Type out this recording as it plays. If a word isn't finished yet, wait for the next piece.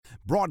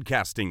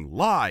Broadcasting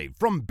live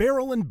from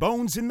Barrel and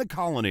Bones in the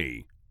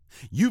Colony.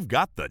 You've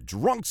got the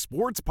Drunk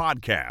Sports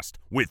Podcast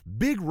with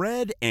Big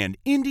Red and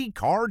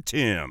IndyCar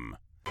Tim.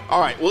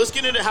 All right, well, let's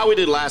get into how we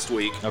did last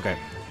week. Okay.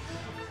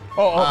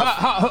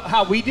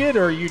 How we did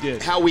or you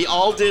did? How we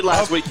all did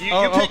last week.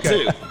 You picked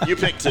two. You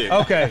picked two.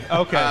 Okay.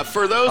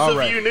 For those All of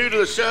right. you new to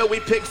the show, we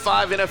pick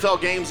 5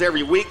 NFL games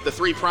every week, the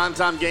 3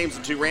 primetime games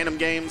and 2 random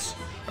games,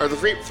 or the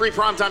three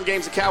primetime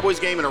games, a Cowboys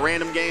game, and a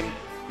random game.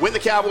 When the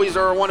Cowboys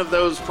are one of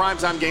those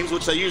primetime games,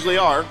 which they usually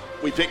are,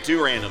 we pick 2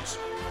 randoms.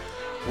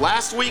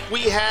 Last week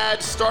we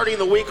had, starting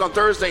the week on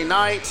Thursday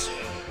night,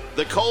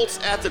 the Colts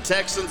at the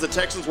Texans. The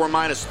Texans were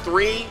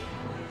 -3.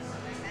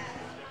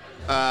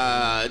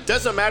 It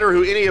doesn't matter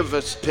who any of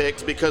us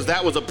picked because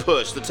that was a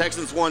push. The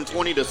Texans won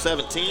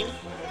 20-17.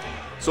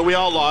 So we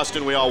all lost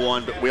and we all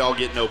won, but we all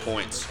get no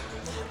points.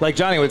 Like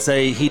Johnny would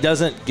say, he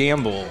doesn't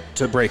gamble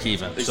to break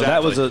even. Exactly.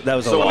 So that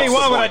was a So loss. I mean,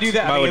 why would I do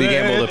that? Why would he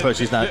gamble to push?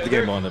 He's not there-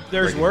 gambling to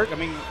There's break work. I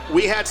mean,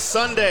 We had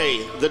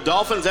Sunday, the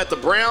Dolphins at the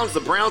Browns. The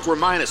Browns were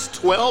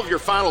 -12. Your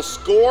final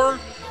score,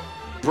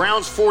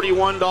 Browns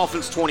 41,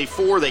 Dolphins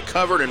 24. They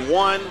covered and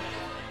won.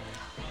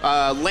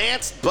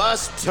 Lance,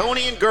 Bus,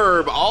 Tony, and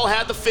Gerb all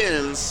had the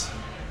Fins.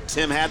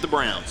 Tim had the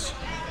Browns.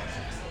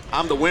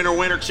 I'm the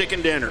winner,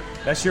 chicken dinner.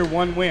 that's your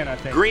one win, I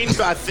think. Green,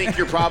 I think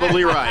you're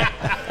probably right.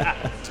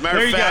 As a matter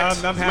There of you go. fact, I'm as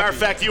a matter happy. of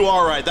fact, you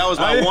are right. That was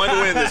my one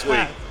win this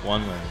week.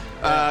 One win.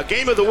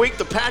 Game of the week,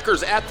 the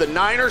Packers at the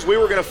Niners. We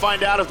were going to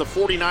find out if the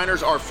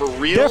 49ers are for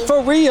real. They're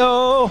for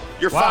real.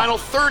 Your final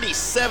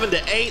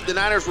 37-8. The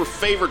Niners were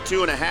favored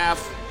 2.5.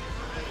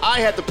 I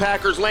had the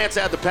Packers. Lance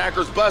had the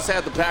Packers. Bus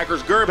had the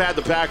Packers. Gerb had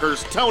the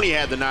Packers. Tony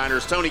had the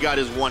Niners. Tony got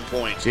his 1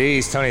 point.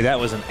 Jeez, Tony, that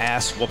was an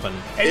ass whooping.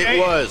 It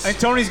was. And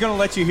Tony's gonna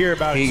let you hear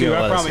about it He too. gonna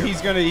I let us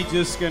promise. hear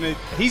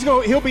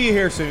He'll be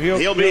here soon.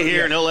 He'll be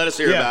here and he'll let us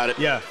hear about it.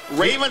 Yeah.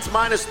 Ravens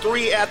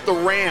 -3 at the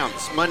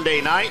Rams Monday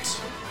night.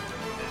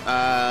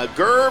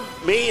 Gerb,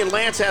 me, and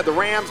Lance had the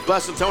Rams.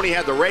 Bus and Tony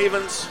had the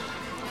Ravens.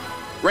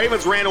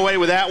 Ravens ran away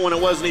with that one. It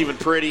wasn't even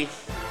pretty.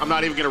 I'm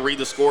not even going to read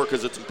the score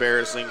because it's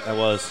embarrassing. That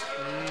was.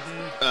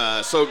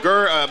 So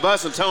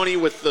Bus and Tony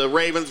with the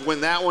Ravens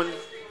win that one.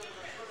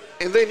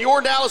 And then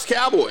your Dallas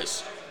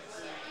Cowboys.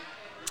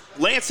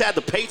 Lance had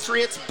the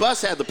Patriots.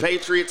 Bus had the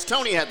Patriots.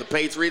 Tony had the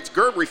Patriots.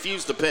 Gerb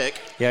refused to pick.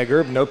 Yeah,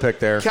 Gerb, no pick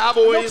there.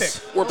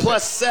 Cowboys were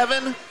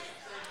 +7.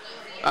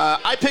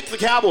 I picked the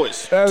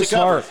Cowboys That was to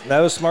cover. smart. That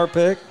was a smart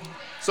pick.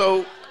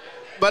 So,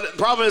 but the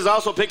problem is I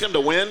also picked them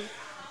to win.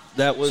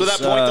 That was. So that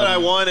point that I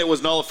won, it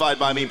was nullified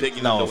by me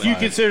picking them to win. You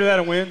consider that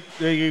a win?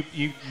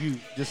 You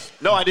just.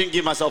 No, I didn't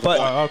give myself a But,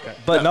 point. okay.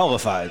 but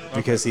nullified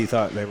because he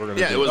thought they were going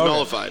to. Yeah, it was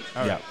nullified.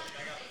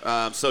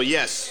 Yeah. So,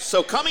 yes.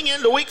 So, coming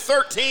into week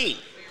 13.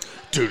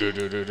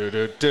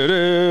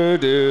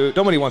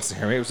 Nobody wants to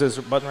hear me. Was this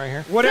button right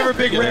here? Whatever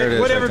There it is,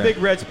 Whatever right there.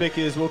 Big Red's pick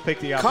is, we'll pick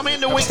the opposite. Coming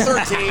into week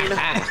 13,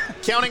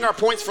 counting our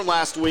points from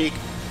last week,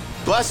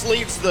 Bus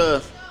leads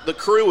the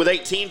crew with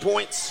 18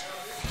 points.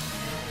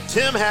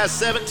 Tim has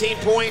 17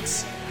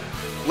 points.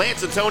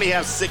 Lance and Tony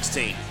have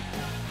 16.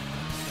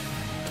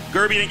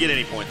 Gerby didn't get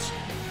any points.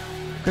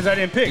 Because I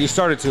didn't pick. You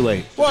started too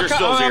late. Well, You're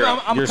still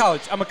zero. I'm a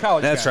college. I'm a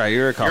college. That's guy. right.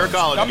 You're a college. You're a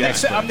college I'm guy.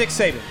 Nick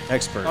Saban.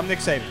 Expert. I'm Nick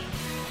Saban.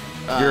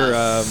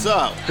 You're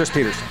So, Chris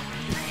Peterson.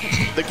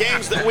 the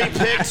games that we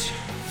picked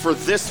for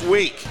this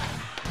week.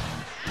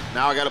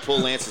 Now I got to pull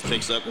Lance's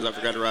picks up because I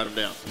forgot to write them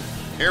down.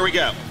 Here we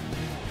go.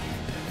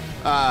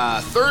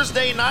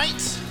 Thursday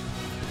night.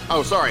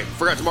 Oh, sorry.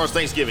 Forgot tomorrow's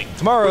Thanksgiving.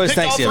 Tomorrow we is picked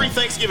all Thanksgiving.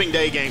 3 Thanksgiving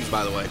Day games,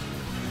 by the way.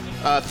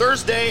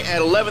 Thursday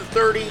at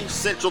 11:30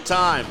 Central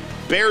Time.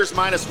 Bears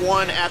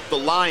 -1 at the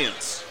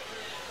Lions.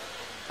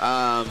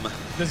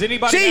 Does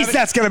anybody? Jeez, have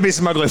that's going to be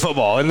some ugly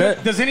football, isn't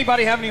it? Does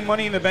anybody have any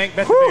money in the bank?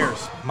 Bet the Bears.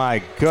 My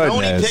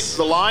Tony picked goodness.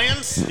 the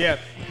Lions. Yeah.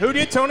 Who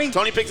did, Tony?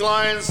 Tony picked the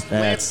Lions.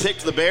 Lance That's-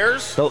 picked the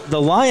Bears.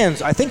 The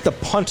Lions, I think the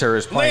punter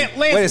is playing. Lance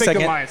Wait a picked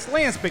second. the Lions.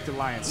 Lance picked the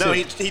Lions. No,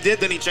 he did,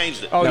 then he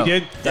changed it. Oh, No. he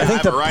did? Yeah, I think I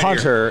have the it right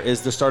punter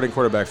is the starting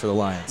quarterback for the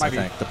Lions. Might I be.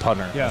 think the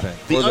punter. Yeah. I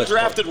think. The Or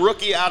undrafted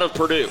rookie out of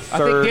Purdue. I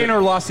third. think Dan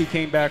Orlovsky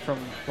came back from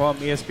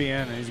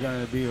ESPN, and he's going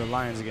to be with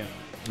Lions again.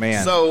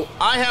 Man, So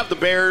I have the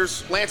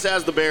Bears. Lance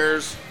has the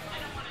Bears.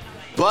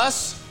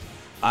 Bus,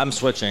 I'm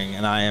switching,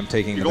 and I am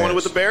taking you're the going Bears.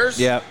 with the Bears?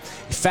 Yeah.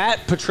 Fat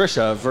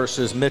Patricia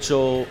versus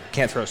Mitchell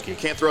Kanthrowski.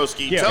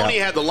 Kanthrowski. Yeah. Tony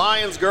had the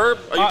Lions. Gerb,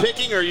 are you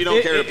picking or you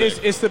don't care to pick?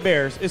 It's the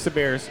Bears. It's the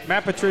Bears.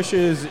 Matt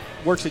Patricia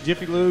works at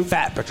Jiffy Lube.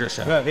 Fat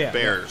Patricia. Yeah.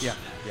 Bears. Yeah.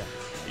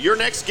 Your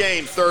next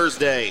game,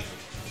 Thursday.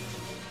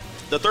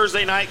 The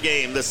Thursday night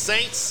game. The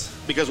Saints,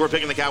 because we're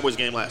picking the Cowboys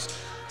game last.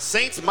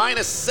 Saints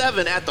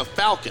 -7 at the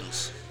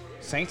Falcons.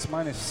 Saints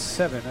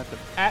 -7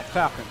 at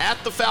Falcons.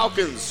 At the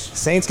Falcons.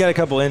 Saints got a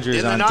couple injuries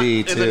In the on not, D,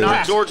 in too. the not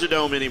Pass. Georgia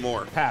Dome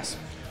anymore. Pass.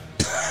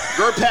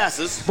 Gerb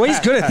passes. Well, he's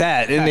good at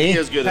that, isn't He he?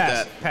 is good Pass.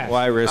 at that. Pass.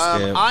 Why risk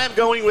it? I am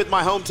going with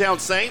my hometown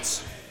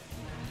Saints.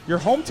 Your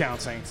hometown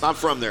Saints. I'm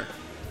from there.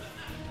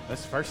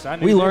 That's the first I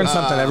knew. We learn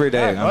something every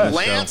day yeah, on this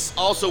Lance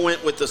also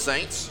went with the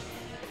Saints.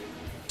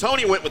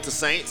 Tony went with the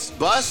Saints.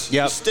 Bus,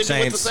 Yep, you sticking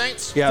with the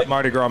Saints? Yep,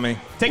 Mardi Gras me.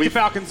 Take we- the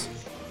Falcons.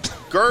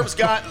 Gerb's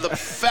got the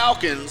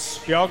Falcons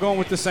Y'all going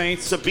with the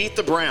Saints? to beat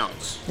the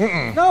Browns.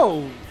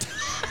 No.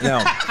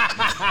 No.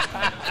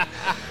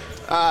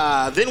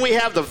 Then we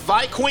have the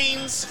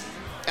Vikings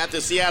at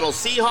the Seattle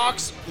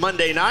Seahawks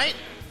Monday night.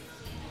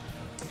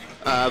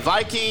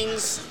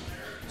 Vikings,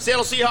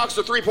 Seattle Seahawks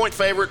are 3-point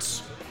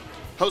favorites,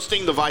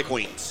 hosting the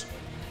Vikings.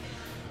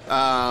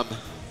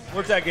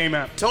 Where's that game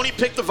at? Tony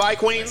picked the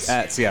Vikings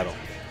At Seattle.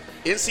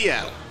 in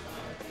Seattle.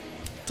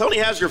 Tony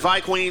has your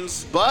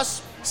Vikings.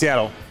 Bus,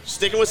 Seattle.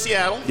 sticking with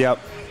Seattle. Yep.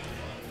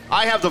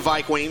 I have the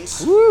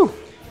Vikings. Woo.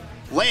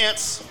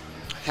 Lance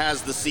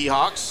has the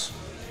Seahawks.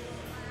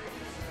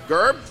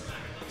 Gerb,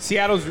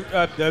 Seattle's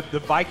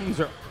the Vikings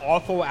are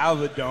awful out of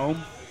the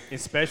dome,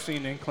 especially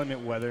in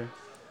inclement weather.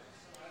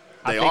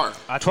 They are.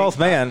 12th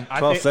man.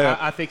 12th there.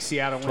 I think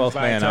Seattle wins 12th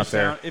by a man out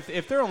touchdown. there.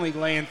 If they're only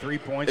laying 3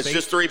 points, It's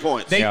just 3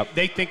 points.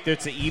 they think that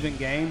it's an even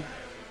game.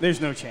 There's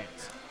no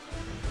chance.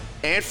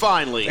 And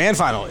finally,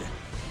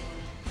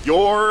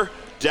 your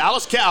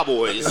Dallas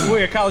Cowboys We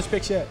got college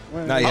picks yet?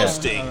 Not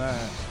yet.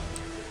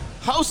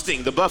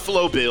 hosting the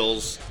Buffalo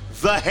Bills,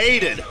 the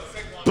hated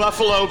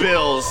Buffalo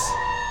Bills.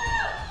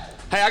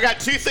 Hey, I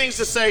got 2 things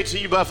to say to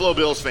you Buffalo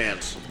Bills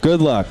fans.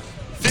 Good luck.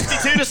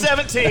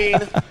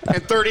 52-17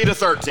 and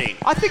 30-13.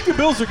 I think the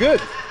Bills are good.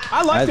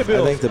 I like the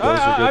Bills. I think the Bills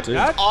are good, too.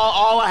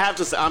 All I have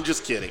to say, I'm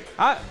just kidding.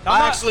 I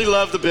actually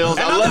love the Bills.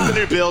 I love the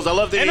new Bills. I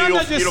love the new And I'm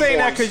uniforms. not just saying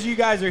that because you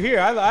guys are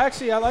here. I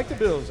like the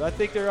Bills. I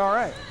think they're all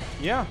right.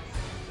 Yeah.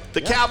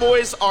 The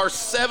Cowboys are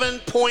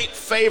 7-point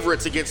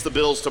favorites against the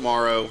Bills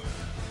tomorrow.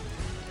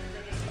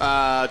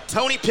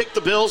 Tony picked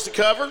the Bills to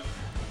cover.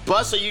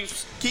 Bus, are you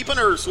keeping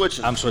or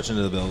switching? I'm switching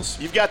to the Bills.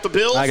 You've got the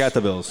Bills? I got the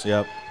Bills,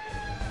 yep.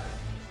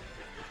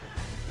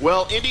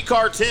 Well,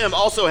 IndyCar Tim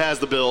also has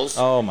the Bills.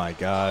 Oh, my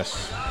gosh.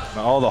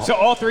 So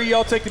all 3 of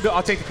y'all take the Bills.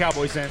 I'll take the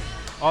Cowboys then.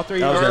 All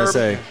 3 of I you. was going to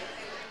say.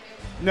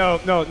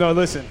 No,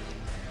 listen.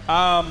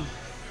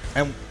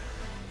 And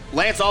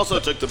Lance also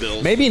took the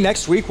Bills. maybe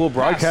next week we'll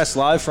broadcast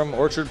live from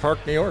Orchard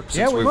Park, New York.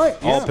 Since we we've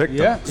might. all Yeah. picked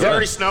Yeah. them. Is it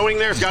already snowing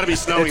there? It's got to be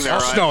snowing It's there, all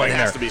right? snowing It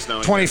there. has to be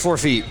snowing 24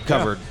 feet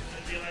covered.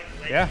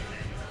 Yeah. there.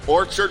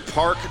 Orchard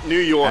Park, New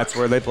York. That's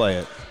where they play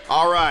it.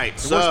 All right.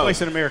 The worst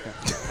place in America.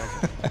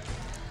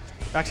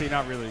 Actually,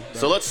 not really.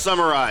 So let's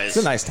summarize. It's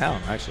a nice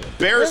town, actually.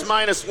 Bears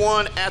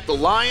 -1 at the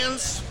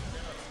Lions.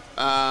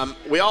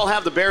 We all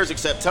have the Bears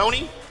except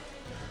Tony.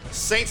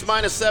 Saints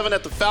 -7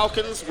 at the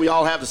Falcons. We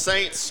all have the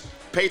Saints.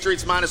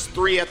 Patriots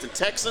 -3 at the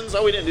Texans.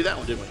 Oh, we didn't do that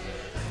one, did we?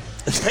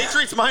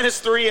 Patriots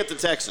 -3 at the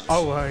Texans.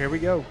 Oh, here we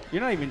go.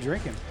 You're not even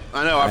drinking.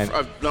 I know. I That's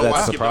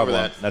the skipped over problem.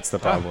 that. That's the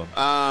problem.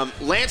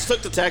 Lance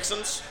took the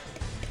Texans.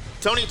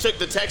 Tony took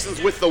the Texans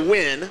with the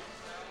win.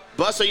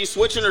 Bus, are you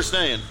switching or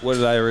staying? What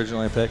did I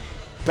originally pick?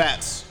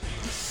 Pats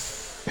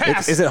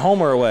Pass. Is it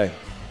home or away?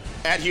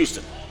 at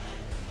Houston.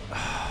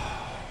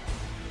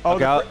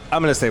 Okay,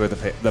 I'm going to stay with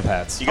the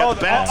Pats. You got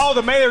the Pats?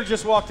 the mayor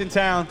just walked in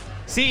town.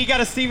 See, you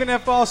got a Stephen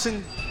F.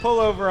 Austin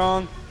pullover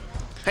on.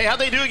 Hey, how'd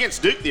they do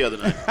against Duke the other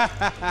night?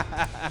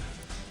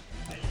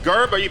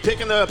 Gerb, are you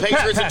picking the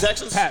Patriots and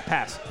Texans?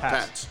 Pass.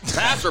 Pats.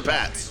 Pass or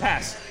Pats?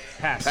 Pass.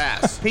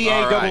 Pass.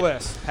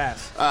 P-A-S-S.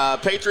 Pass.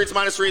 Patriots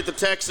 -3 at the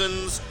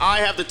Texans. I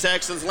have the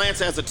Texans. Lance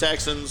has the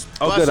Texans.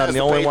 Oh, Bus good. has I'm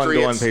the only one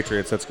Patriots. going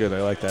Patriots. That's good.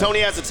 I like that.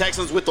 Tony has the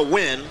Texans with the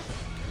win.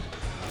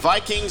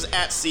 Vikings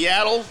at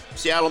Seattle.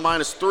 Seattle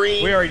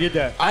 -3. We already did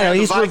that. I know, have the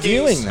he's Vikings.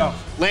 reviewing them.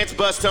 Lance,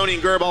 Bus, Tony,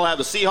 and Gerb all have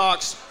the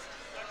Seahawks.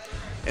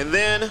 And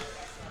then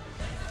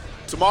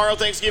tomorrow,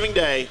 Thanksgiving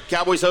Day,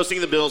 Cowboys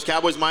hosting the Bills.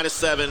 Cowboys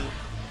 -7.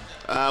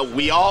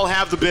 We all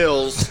have the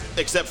Bills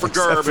except for Gerb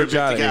for who picked the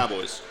Johnny.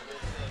 Cowboys.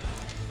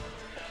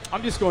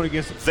 I'm just going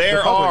against the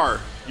There public. are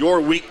your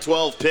Week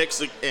 12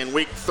 picks and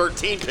Week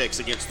 13 picks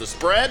against the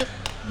spread.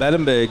 Bet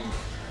him big.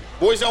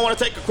 Boys, don't want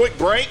to take a quick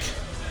break.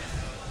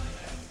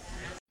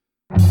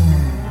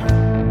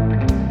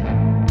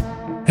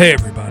 Hey,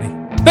 everybody.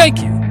 Thank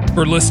you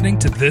for listening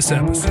to this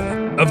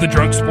episode of the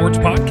Drunk Sports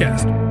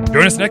Podcast.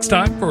 Join us next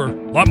time for a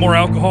lot more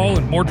alcohol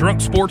and more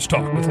drunk sports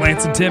talk with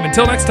Lance and Tim.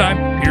 Until next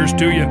time, here's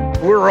to you.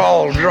 We're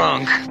all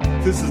drunk.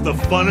 This is the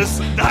funnest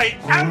night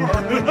ever.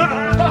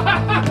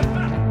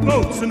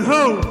 Boats and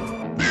hoes.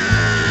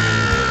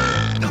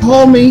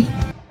 Call me